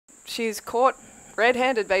she's caught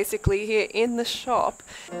red-handed basically here in the shop.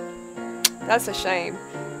 That's a shame.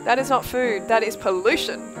 That is not food, that is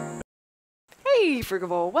pollution. Hey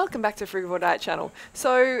Frugivore, welcome back to Frugivore Diet Channel.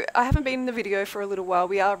 So I haven't been in the video for a little while.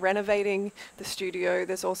 We are renovating the studio.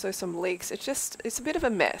 There's also some leaks. It's a bit of a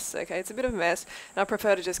mess, okay? It's a bit of a mess. And I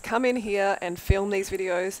prefer to just come in here and film these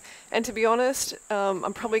videos. And to be honest,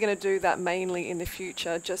 I'm probably going to do that mainly in the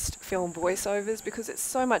future, just film voiceovers because it's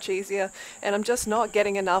so much easier. And I'm just not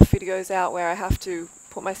getting enough videos out where I have to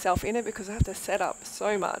put myself in it because I have to set up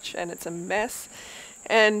so much and it's a mess.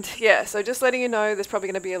 And yeah, so just letting you know there's probably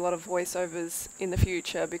going to be a lot of voiceovers in the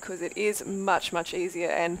future because it is much easier,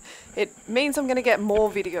 and it means I'm going to get more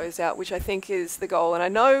videos out, which I think is the goal. And I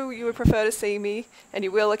know you would prefer to see me, and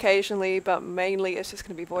you will occasionally, but mainly it's just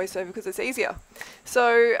going to be voiceover because it's easier.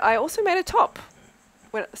 So I also made a top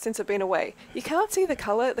since I've been away. You can't see the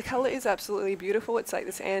color. The color is absolutely beautiful. It's like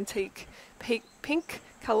this antique pink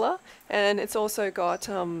color, and it's also got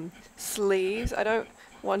sleeves. I don't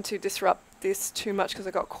want to disrupt this too much because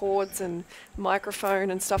I got cords and microphone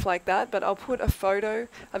and stuff like that, but I'll put a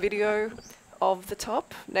video of the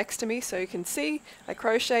top next to me so you can see. I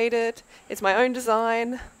crocheted it. It's my own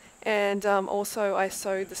design, and also I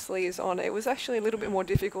sewed the sleeves on. It was actually a little bit more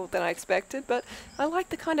difficult than I expected, but I like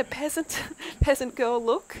the kind of peasant girl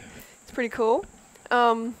look. It's pretty cool.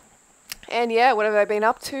 And yeah, what have I been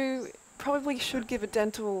up to? Probably should give a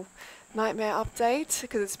dental nightmare update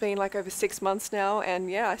because it's been like over 6 months now,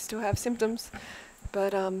 and yeah, I still have symptoms,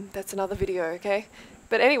 but that's another video, okay?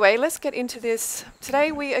 But anyway, let's get into this.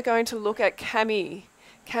 Today we are going to look at Cammie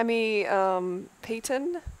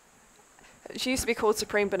Petyn. She used to be called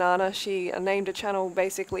Supreme Banana. She named a channel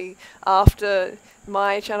basically after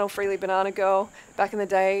my channel, Freelee Banana Girl. Back in the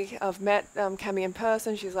day, I've met Cammie in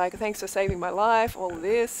person. She's like, thanks for saving my life, all of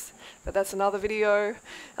this. But that's another video.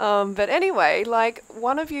 But anyway, like,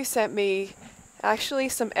 one of you sent me actually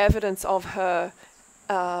some evidence of her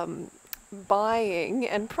buying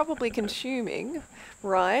and probably consuming,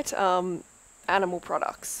 right, animal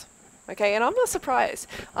products. Okay, and I'm not surprised.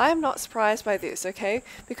 I am not surprised by this, okay?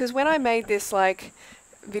 Because when I made this like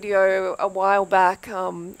video a while back,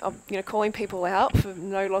 of, you know, calling people out for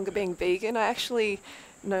no longer being vegan, I actually,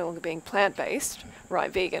 no longer being plant-based,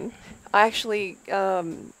 right, vegan, I actually,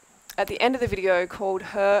 at the end of the video, called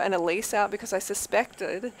her and Elise out because I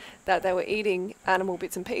suspected that they were eating animal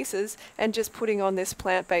bits and pieces and just putting on this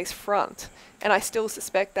plant-based front. And I still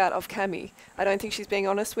suspect that of Cammie. I don't think she's being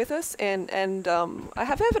honest with us, and I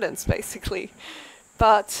have evidence, basically.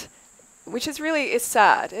 But, which is really, it's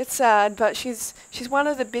sad. It's sad, but she's one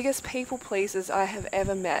of the biggest people pleasers I have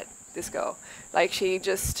ever met, this girl. Like, she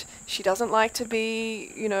doesn't like to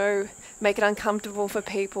be, you know, make it uncomfortable for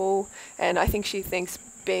people, and I think she thinks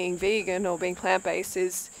being vegan or being plant-based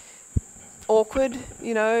is awkward,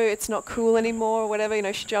 you know, it's not cool anymore or whatever, you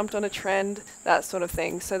know, she jumped on a trend, that sort of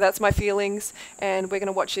thing. So that's my feelings, and we're going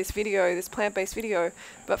to watch this video, this plant-based video.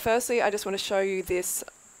 But firstly, I just want to show you this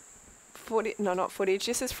footage, no, not footage,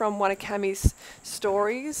 this is from one of Cammie's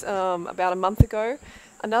stories about a month ago.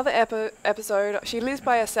 Another episode, she lives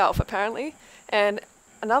by herself apparently, and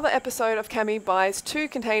another episode of Cammie buys 2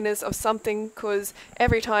 containers of something because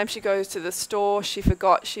every time she goes to the store, she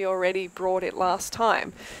forgot she already brought it last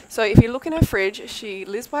time. So if you look in her fridge, she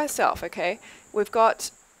lives by herself, okay? We've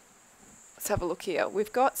got, let's have a look here.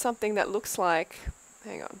 We've got something that looks like,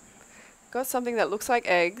 hang on. Got something that looks like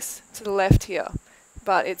eggs to the left here,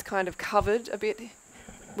 but it's kind of covered a bit.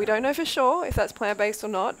 We don't know for sure if that's plant-based or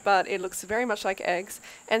not, but it looks very much like eggs.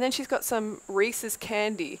 And then she's got some Reese's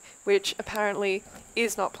candy, which apparently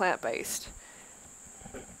is not plant-based.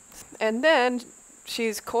 And then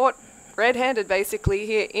she's caught red-handed basically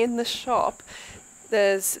here in the shop.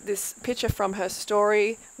 There's this picture from her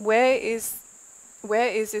story. Where is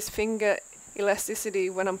this finger elasticity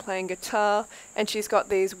when I'm playing guitar? And she's got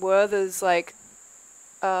these Werther's like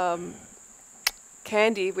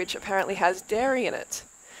candy, which apparently has dairy in it.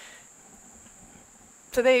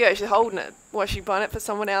 So there you go, she's holding it. Was she buying it for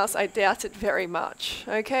someone else? I doubt it very much.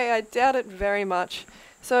 Okay, I doubt it very much.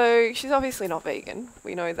 So she's obviously not vegan.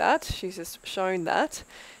 We know that. She's just shown that.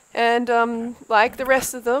 And like the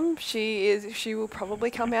rest of them, she will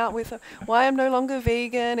probably come out with why I'm no longer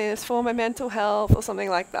vegan, and it's for my mental health or something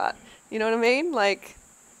like that. You know what I mean? Like,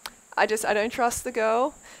 I don't trust the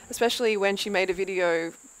girl, especially when she made a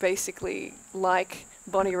video basically like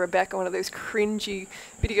Bonnie Rebecca, one of those cringy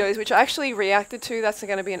videos, which I actually reacted to. That's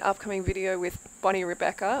going to be an upcoming video with Bonnie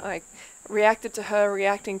Rebecca. I reacted to her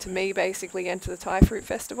reacting to me basically and to the Thai fruit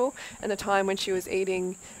festival and the time when she was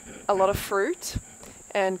eating a lot of fruit.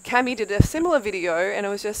 And Cammie did a similar video, and it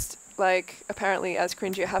was just like apparently as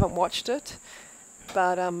cringy. I haven't watched it.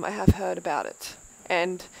 but I have heard about it.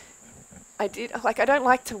 And I don't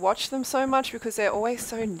like to watch them so much because they're always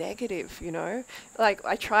so negative, you know? Like,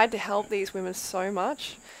 I tried to help these women so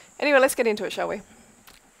much. Anyway, let's get into it, shall we?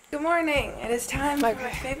 Good morning. It is time for my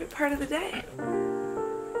favorite part of the day.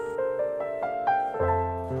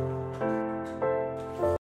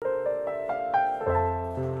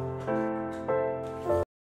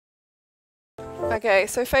 Okay,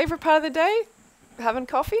 so favorite part of the day? Having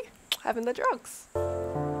coffee, having the drugs.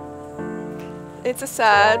 It's a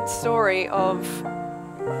sad story of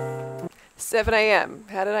 7 a.m.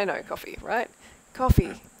 How did I know? Coffee, right?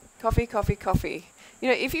 Coffee, coffee, coffee, coffee. You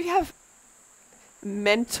know, if you have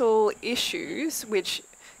mental issues, which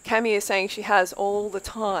Cammie is saying she has all the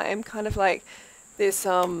time, kind of like this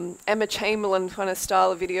Emma Chamberlain kind of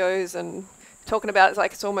style of videos and talking about it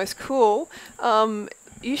like it's almost cool,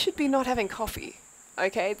 you should be not having coffee,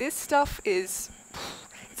 okay? This stuff it's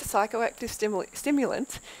a psychoactive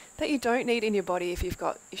stimulant that you don't need in your body if you've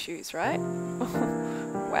got issues, right?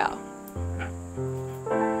 Wow.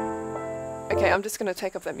 Okay, I'm just going to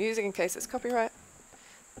take off that music in case it's copyright.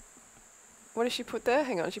 What did she put there?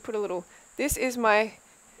 Hang on, she put a little... This is my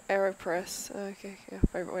AeroPress. Okay, yeah,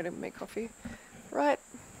 favorite way to make coffee. Right.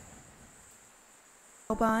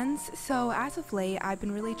 Buns. So as of late, I've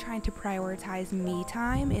been really trying to prioritize me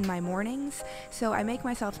time in my mornings. So I make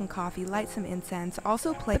myself some coffee, light some incense,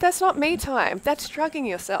 also play... But that's not me time. That's drugging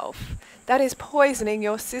yourself. That is poisoning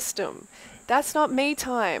your system. That's not me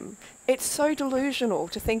time. It's so delusional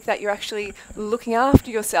to think that you're actually looking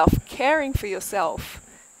after yourself, caring for yourself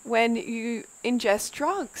when you ingest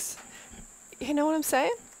drugs. You know what I'm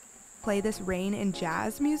saying? Play this rain and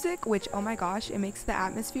jazz music, which, oh my gosh, it makes the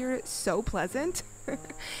atmosphere so pleasant.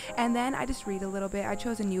 And then I just read a little bit. I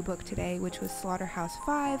chose a new book today, which was Slaughterhouse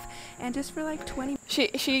 5, and just for like 20...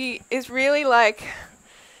 She is really like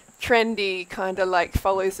trendy, kind of like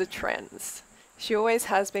follows the trends. She always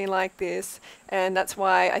has been like this, and that's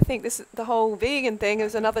why I think the whole vegan thing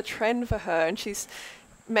is another trend for her, and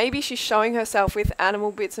maybe she's showing herself with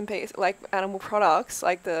animal bits and pieces, like animal products,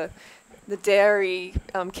 like the dairy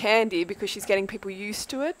candy, because she's getting people used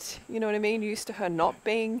to it. You know what I mean? Used to her not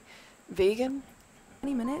being vegan.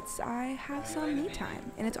 20 minutes, I have some me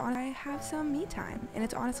time, and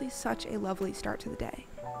it's honestly such a lovely start to the day.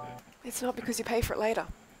 It's not because you pay for it later.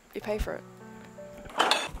 You pay for it.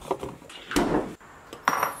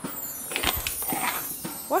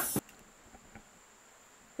 What?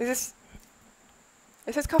 Is this...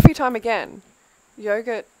 It says coffee time again.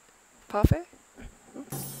 Yogurt parfait?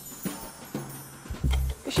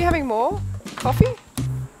 Is she having more coffee?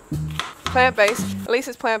 Plant-based. At least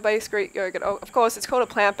it's plant-based Greek yogurt. Oh, of course, it's called a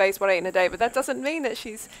plant-based what I eat in a day, but that doesn't mean that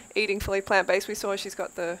she's eating fully plant-based. We saw she's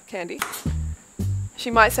got the candy. She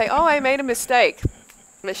might say, oh, I made a mistake.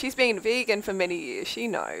 But she's been vegan for many years. She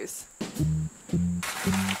knows.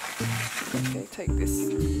 Okay, take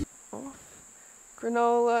this off.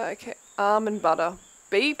 Granola, okay. Almond butter.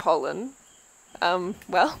 Bee pollen.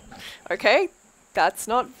 Well, okay. That's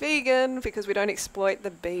not vegan because we don't exploit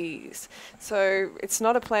the bees. So it's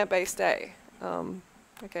not a plant-based day.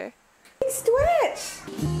 Okay. Switch!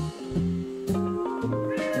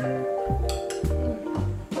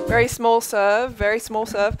 Very small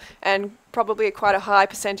serve, and probably quite a high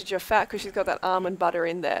percentage of fat because she's got that almond butter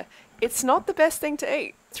in there. It's not the best thing to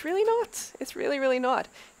eat. It's really not. It's really, really not.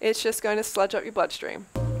 It's just going to sludge up your bloodstream.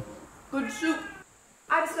 Good soup.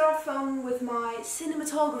 I just got off the phone with my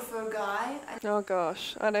cinematographer guy. Oh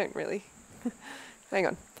gosh, I don't really. Hang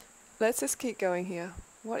on. Let's just keep going here.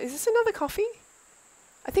 What, is this another coffee?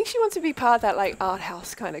 I think she wants to be part of that like art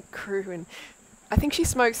house kind of crew, and I think she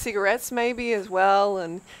smokes cigarettes maybe as well,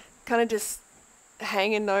 and kind of just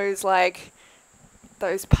hanging those like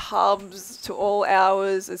those pubs to all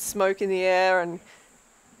hours, and smoke in the air, and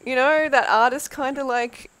you know, that artist kind of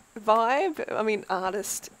like vibe. I mean,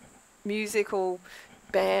 artist, musical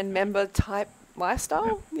band member type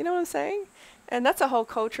lifestyle, you know what I'm saying? And that's a whole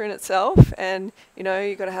culture in itself, and you know,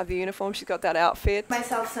 you got to have the uniform. She's got that outfit.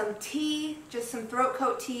 Myself some tea, just some throat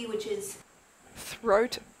coat tea, which is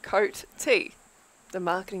throat coat tea. The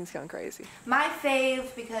marketing's gone crazy. My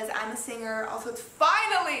fave because I'm a singer. Also, it's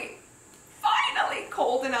finally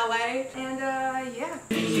cold in LA, and yeah.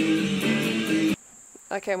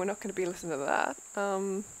 Okay, we're not going to be listening to that.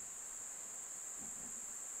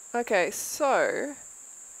 Okay, so.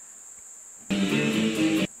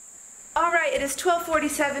 Alright, it is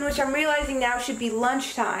 12:47, which I'm realizing now should be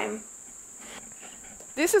lunchtime.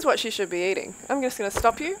 This is what she should be eating. I'm just going to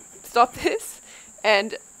stop this,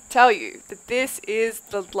 and tell you that this is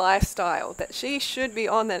the lifestyle that she should be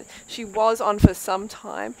on, that she was on for some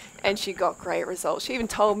time, and she got great results. She even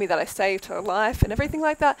told me that I saved her life and everything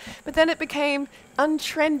like that, but then it became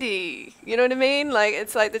untrendy, you know what I mean? Like,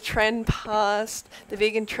 it's like the trend passed, the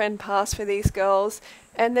vegan trend passed for these girls,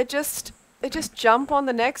 and they just jump on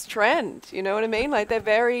the next trend, you know what I mean? Like, they're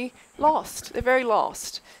very lost. They're very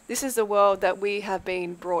lost. This is the world that we have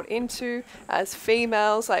been brought into as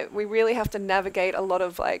females. Like, we really have to navigate a lot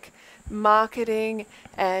of like marketing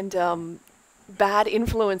and bad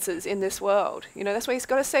influences in this world. You know, that's why you've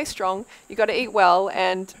got to stay strong. You got to eat well,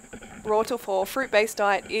 and raw till 4 fruit-based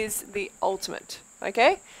diet is the ultimate.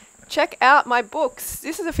 Okay? Check out my books.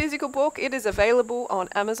 This is a physical book. It is available on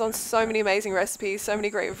Amazon. So many amazing recipes, so many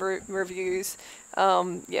great reviews.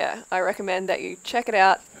 Yeah, I recommend that you check it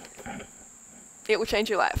out. It will change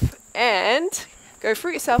your life. And Go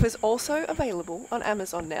Fruit Yourself is also available on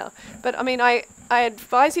Amazon now. But I mean, I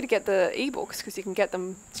advise you to get the ebooks because you can get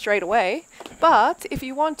them straight away. But if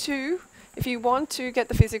you want to get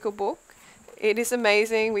the physical book, it is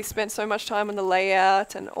amazing. We spent so much time on the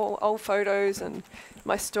layout and all old photos and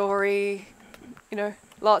my story, you know,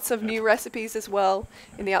 lots of new recipes as well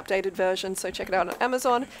in the updated version. So check it out on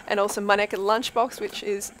Amazon. And also my naked lunchbox, which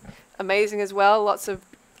is amazing as well. Lots of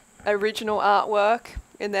original artwork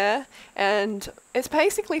in there. And it's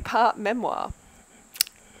basically part memoir.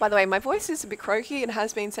 By the way, my voice is a bit croaky and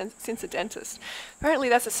has been since the dentist. Apparently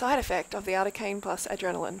that's a side effect of the Articaine plus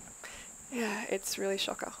adrenaline. Yeah, it's really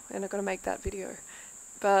shocker, and I've got to make that video.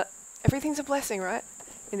 But everything's a blessing, right?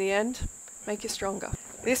 In the end, make you stronger.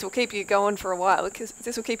 This will keep you going for a while, because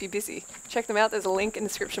this will keep you busy. Check them out, there's a link in the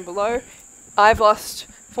description below. I've lost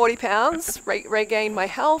 40 pounds, regained my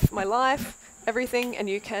health, my life, everything, and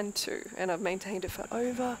you can too. And I've maintained it for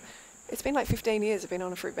it's been like 15 years I've been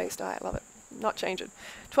on a fruit-based diet, love it. Not changing.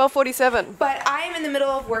 12:47. But I am in the middle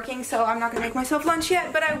of working, so I'm not going to make myself lunch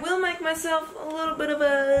yet, but I will make myself a little bit of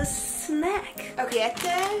a snack. Okay,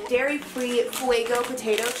 dairy-free Fuego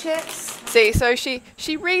potato chips. See, so she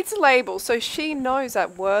reads the label, so she knows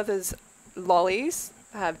that Werther's lollies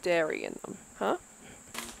have dairy in them, huh?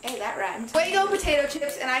 Hey, that rhymed. Fuego potato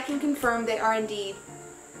chips, and I can confirm they are indeed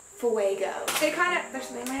Fuego. They kind of, there's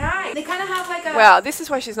something in my eye. They kind of have like a... Wow, this is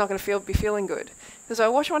why she's not going to be feeling good. Because I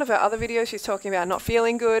watched one of her other videos, she's talking about not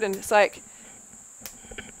feeling good, and it's like,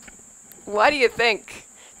 why do you think?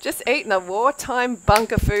 Just eating the wartime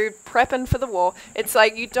bunker food, prepping for the war. It's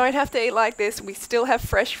like, you don't have to eat like this. We still have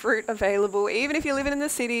fresh fruit available. Even if you're living in the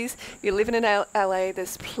cities, you're living in LA,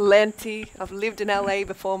 there's plenty. I've lived in LA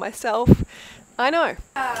before myself. I know.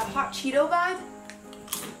 Hot Cheeto vibe.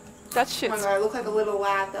 That shit's... Oh my god, I look like a little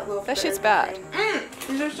lad. That shit's bad.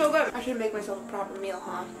 These are so good. I should make myself a proper meal,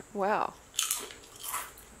 huh? Wow.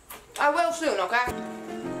 I will soon, okay?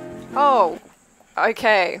 Oh,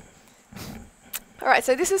 okay. Alright,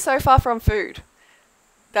 so this is so far from food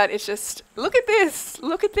that it's just, look at this,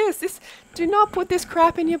 do not put this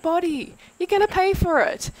crap in your body. You're going to pay for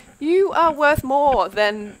it. You are worth more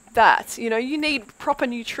than that. You know, you need proper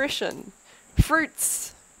nutrition.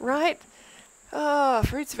 Fruits, right? Oh,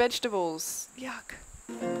 fruits, vegetables. Yuck.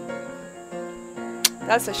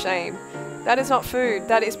 That's a shame. That is not food,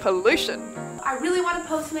 that is pollution. I really want a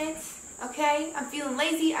Postmates, okay? I'm feeling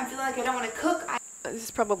lazy, I'm feeling like I don't want to cook. This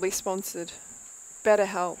is probably sponsored.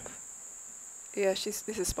 BetterHelp. Yeah, this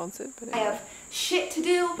is sponsored. But anyway. I have shit to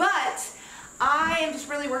do, but I am just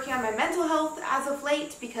really working on my mental health as of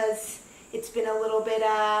late because it's been a little bit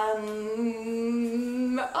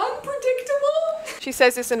unpredictable. She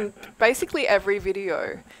says this in basically every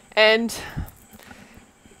video, and it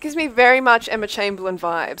gives me very much Emma Chamberlain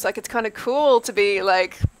vibes. Like, it's kind of cool to be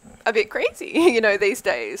like a bit crazy, you know, these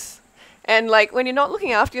days. And like, when you're not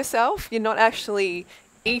looking after yourself, you're not actually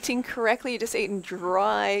eating correctly, you're just eating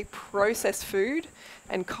dry, processed food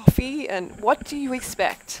and coffee, and what do you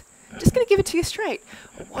expect? I'm just going to give it to you straight.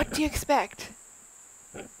 What do you expect?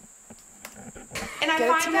 And I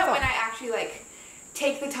find that when I actually like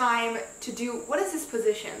take the time to do, what is this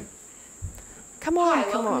position? Come on,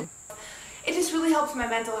 come on. It just really helps my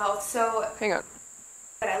mental health, so... Hang on.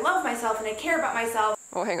 That I love myself and I care about myself.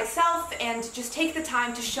 Oh, hang on. And just take the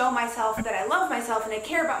time to show myself that I love myself and I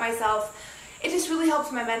care about myself. It just really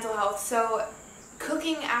helps my mental health. So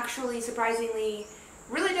cooking actually, surprisingly,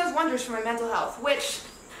 really does wonders for my mental health, which...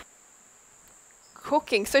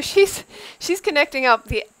 Cooking. So she's connecting up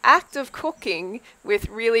the act of cooking with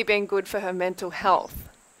really being good for her mental health.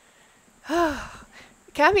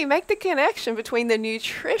 Cammie, make the connection between the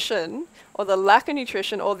nutrition or the lack of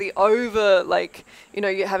nutrition or the over, like, you know,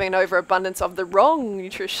 you're having an overabundance of the wrong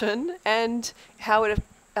nutrition and how it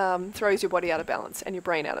throws your body out of balance and your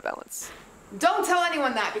brain out of balance. Don't tell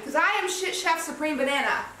anyone that, because I am Shit Chef Supreme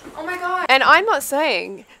Banana. Oh my god. And I'm not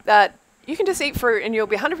saying that you can just eat fruit and you'll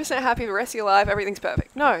be 100% happy the rest of your life, everything's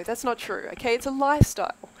perfect. No, that's not true, okay? It's a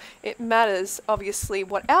lifestyle. It matters, obviously,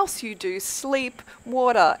 what else you do, sleep,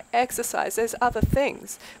 water, exercise, there's other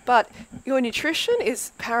things. But your nutrition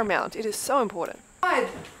is paramount. It is so important. God,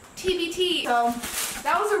 TBT. So,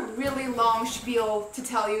 that was a really long spiel to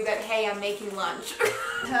tell you that, hey, I'm making lunch.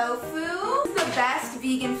 Tofu is the best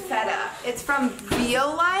vegan feta. It's from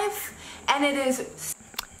Veal Life, and it is...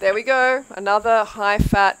 There we go. Another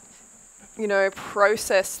high-fat, you know,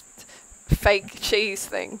 processed fake cheese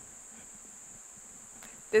thing.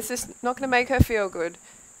 This is not going to make her feel good.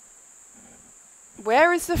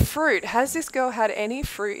 Where is the fruit? Has this girl had any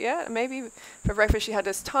fruit yet? Maybe for breakfast she had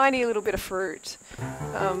this tiny little bit of fruit.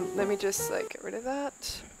 Let me just like get rid of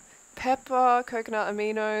that. Pepper, coconut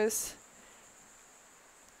aminos.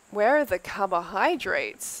 Where are the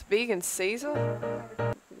carbohydrates? Vegan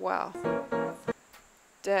Caesar? Wow.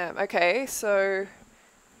 Damn. Okay, so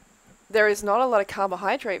there is not a lot of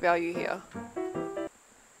carbohydrate value here.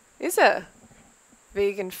 Is there?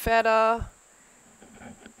 Vegan feta.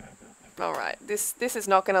 Alright, this is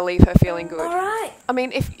not going to leave her feeling good. Alright. I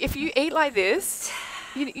mean, if you eat like this,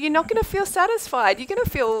 you're not going to feel satisfied. You're going to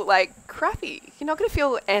feel like crappy. You're not going to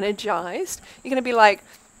feel energized. You're going to be like,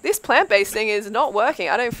 this plant-based thing is not working.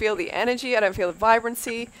 I don't feel the energy. I don't feel the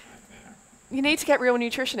vibrancy. You need to get real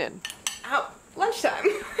nutrition in. Ow. Lunchtime.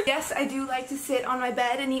 Yes, I do like to sit on my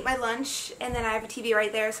bed and eat my lunch, and then I have a TV right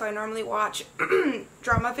there, so I normally watch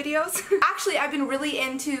drama videos. Actually, I've been really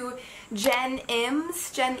into Jen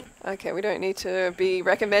Im's. Okay, we don't need to be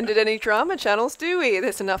recommended any drama channels, do we?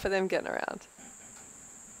 There's enough of them getting around.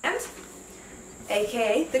 And,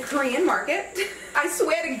 aka the Korean market. I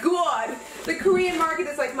swear to God, the Korean market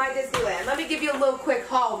is like my Disneyland. Let me give you a little quick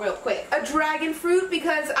haul real quick. A dragon fruit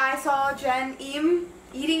because I saw Jen Im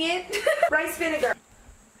eating it. Rice vinegar.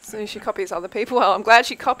 So she copies other people. Well, I'm glad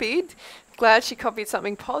she copied. Glad she copied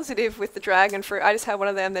something positive with the dragon fruit. I just had one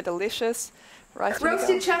of them. They're delicious. Rice roasted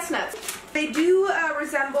vinegar. chestnuts. They do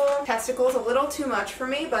resemble testicles a little too much for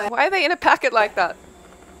me, but why are they in a packet like that?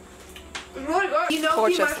 Really good.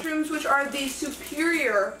 Enoki mushrooms, which are the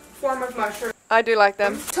superior form of mushroom. I do like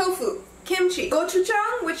them. Tofu, kimchi,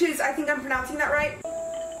 gochujang, which is, I think I'm pronouncing that right.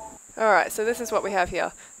 Alright, so this is what we have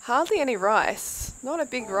here. Hardly any rice. Not a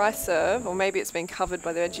big rice serve, or maybe it's been covered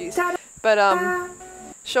by the veggies. But,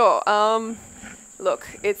 sure. Look,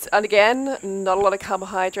 it's, again, not a lot of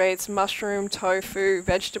carbohydrates, mushroom, tofu,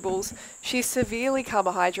 vegetables. She's severely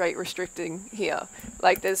carbohydrate restricting here.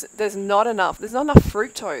 Like, there's not enough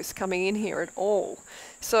fructose coming in here at all.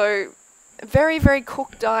 So, very, very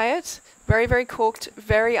cooked diet. Very, very cooked,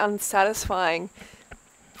 very unsatisfying.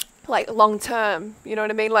 Like, long term, you know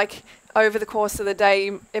what I mean? Like, over the course of the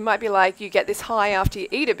day, it might be like you get this high after you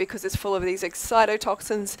eat it because it's full of these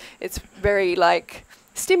excitotoxins. It's very, like,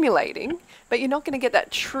 stimulating, but you're not going to get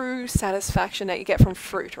that true satisfaction that you get from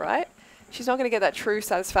fruit, right? She's not going to get that true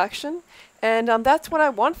satisfaction, and that's what I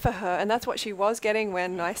want for her, and that's what she was getting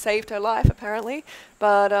when I saved her life, apparently,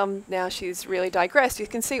 but now she's really digressed. You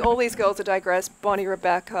can see all these girls are digressed. Bonnie,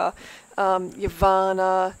 Rebecca,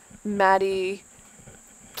 Yvana, Maddie,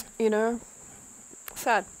 you know,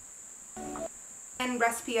 sad. And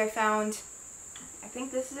recipe I found, I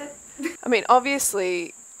think this is it. I mean,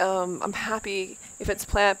 obviously, I'm happy if it's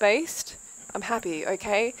plant-based. I'm happy,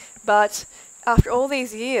 okay? But after all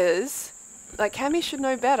these years, like, Cammie should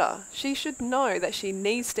know better. She should know that she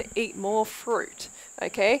needs to eat more fruit,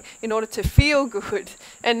 okay? In order to feel good.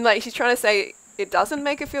 And, like, she's trying to say it doesn't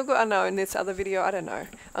make her feel good. I know, in this other video, I don't know.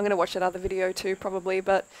 I'm going to watch that other video too, probably,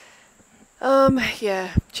 but...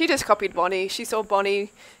 yeah, she just copied Bonnie. She saw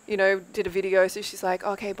Bonnie, you know, did a video, so she's like,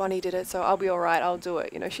 okay, Bonnie did it, so I'll be alright, I'll do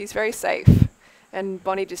it. You know, she's very safe. And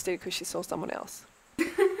Bonnie just did it because she saw someone else.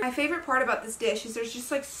 My favorite part about this dish is there's just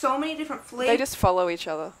like so many different flavors. They just follow each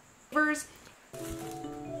other.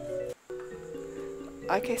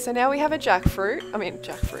 Okay, so now we have a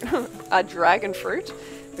a dragon fruit,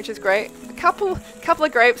 which is great. A couple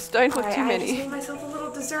of grapes, don't look too many. I just made myself a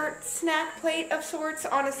little dessert snack plate of sorts.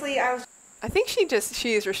 Honestly, I think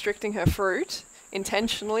she is restricting her fruit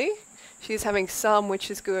intentionally. She's having some, which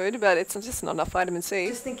is good, but it's just not enough vitamin C.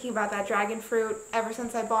 Just thinking about that dragon fruit ever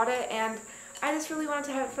since I bought it, and I just really wanted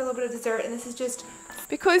to have it for a little bit of dessert, and this is just...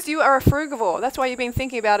 Because you are a frugivore. That's why you've been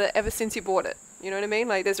thinking about it ever since you bought it. You know what I mean?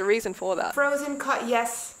 Like, there's a reason for that. Frozen cut,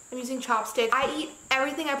 yes. I'm using chopsticks. I eat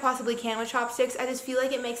everything I possibly can with chopsticks. I just feel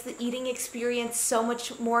like it makes the eating experience so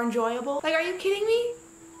much more enjoyable. Like, are you kidding me?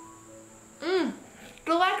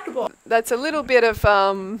 Delectable. That's a little bit of,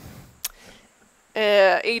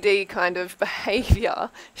 ED kind of behavior.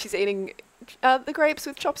 She's eating the grapes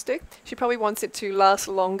with chopstick. She probably wants it to last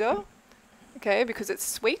longer, okay, because it's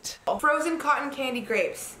sweet. Frozen cotton candy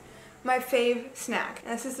grapes. My fave snack.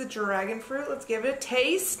 And this is the dragon fruit. Let's give it a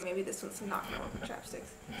taste. Maybe this one's not going to work with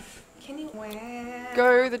chopsticks. Can you...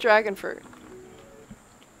 Go the dragon fruit.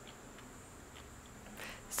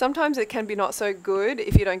 Sometimes it can be not so good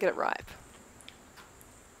if you don't get it ripe.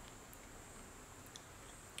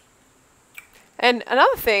 And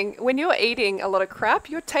another thing, when you're eating a lot of crap,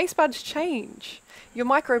 your taste buds change. Your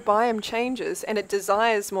microbiome changes and it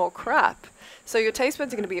desires more crap. So your taste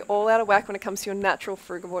buds are going to be all out of whack when it comes to your natural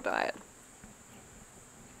frugivore diet.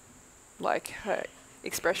 Like, hey,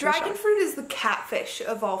 expression. Dragon fruit is the catfish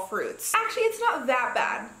of all fruits. Actually, it's not that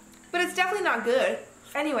bad, but it's definitely not good.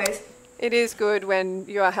 Anyways. It is good when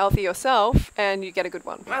you are healthy yourself and you get a good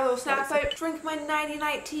one. My little snack bite, drink my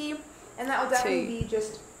nighty-night tea, and that will definitely be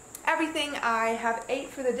just everything I have ate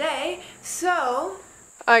for the day. So...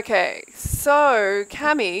 Okay, so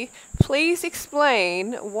Cammie, please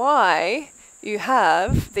explain why you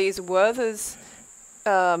have these Werther's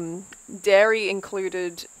dairy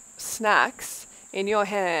included snacks in your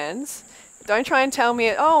hands. Don't try and tell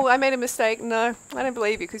me, oh, I made a mistake. No, I don't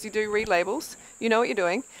believe you because you do read labels. You know what you're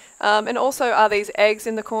doing. And also are these eggs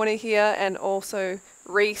in the corner here and also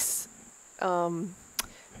Reese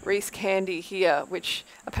candy here, which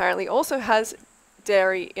apparently also has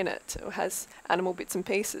dairy in it, or has animal bits and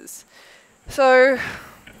pieces. So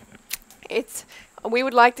we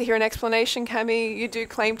would like to hear an explanation, Cammie. You do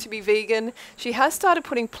claim to be vegan. She has started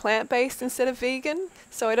putting plant-based instead of vegan,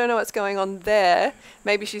 so I don't know what's going on there.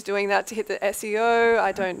 Maybe she's doing that to hit the SEO,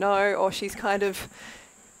 I don't know, or she's kind of,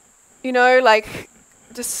 you know, like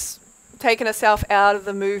just taking herself out of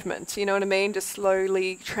the movement, you know what I mean? Just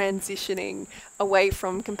slowly transitioning away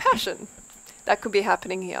from compassion. That could be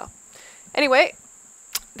happening here. Anyway,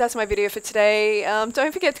 that's my video for today.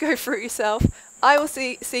 Don't forget to go fruit yourself. I will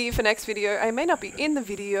see you for next video. I may not be in the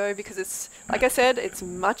video because it's, like I said, it's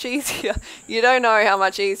much easier. You don't know how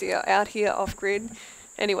much easier out here off-grid.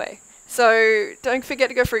 Anyway, so don't forget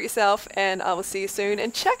to go fruit yourself and I will see you soon.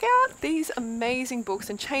 And check out these amazing books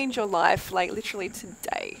and change your life like literally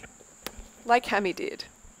today. Like Cammie did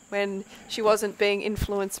when she wasn't being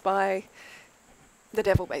influenced by the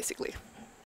devil basically.